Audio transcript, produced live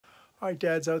All right,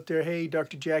 dads out there. Hey,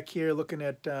 Dr. Jack here, looking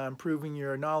at improving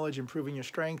your knowledge, improving your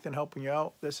strength, and helping you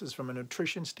out. This is from a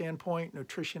nutrition standpoint,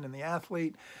 nutrition in the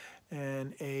athlete,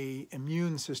 and a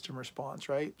immune system response,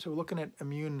 right? So we're looking at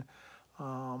immune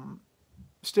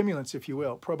stimulants, if you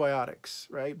will, probiotics,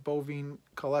 right? Bovine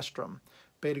cholesterol,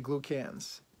 beta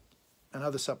glucans, and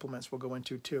other supplements we'll go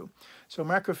into too. So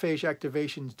macrophage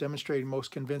activation is demonstrated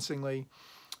most convincingly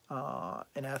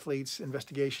in athletes.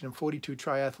 Investigation in 42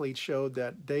 triathletes showed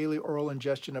that daily oral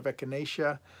ingestion of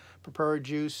echinacea prepared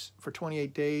juice for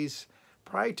 28 days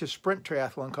prior to sprint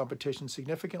triathlon competition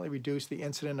significantly reduced the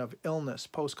incidence of illness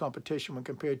post-competition when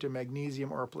compared to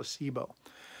magnesium or a placebo.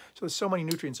 So there's so many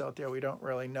nutrients out there we don't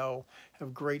really know,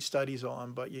 have great studies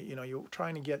on, but you know, you're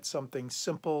trying to get something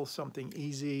simple, something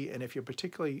easy, and if you're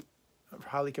particularly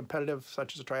highly competitive,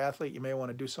 such as a triathlete, you may want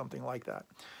to do something like that.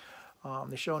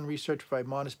 They're showing research provide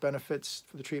modest benefits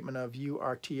for the treatment of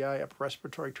URTI, upper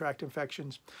respiratory tract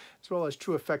infections, as well as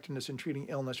true effectiveness in treating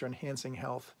illness or enhancing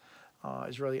health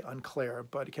is really unclear,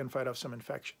 but it can fight off some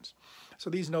infections.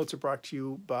 So these notes are brought to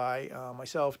you by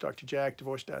myself, Dr. Jack,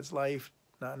 Divorced Dad's Life,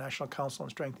 National Council on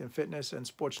Strength and Fitness, and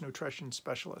sports nutrition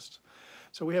specialist.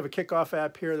 So we have a kickoff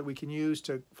app here that we can use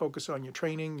to focus on your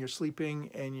training, your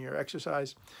sleeping, and your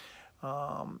exercise.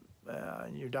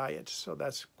 And your diet, so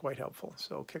that's quite helpful.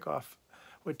 So kick off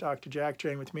with Dr. Jack,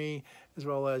 train with me, as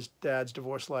well as Dad's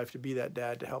Divorce Life to be that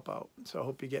dad to help out. So I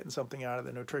hope you're getting something out of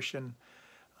the nutrition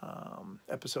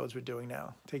episodes we're doing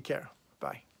now. Take care.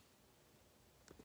 Bye.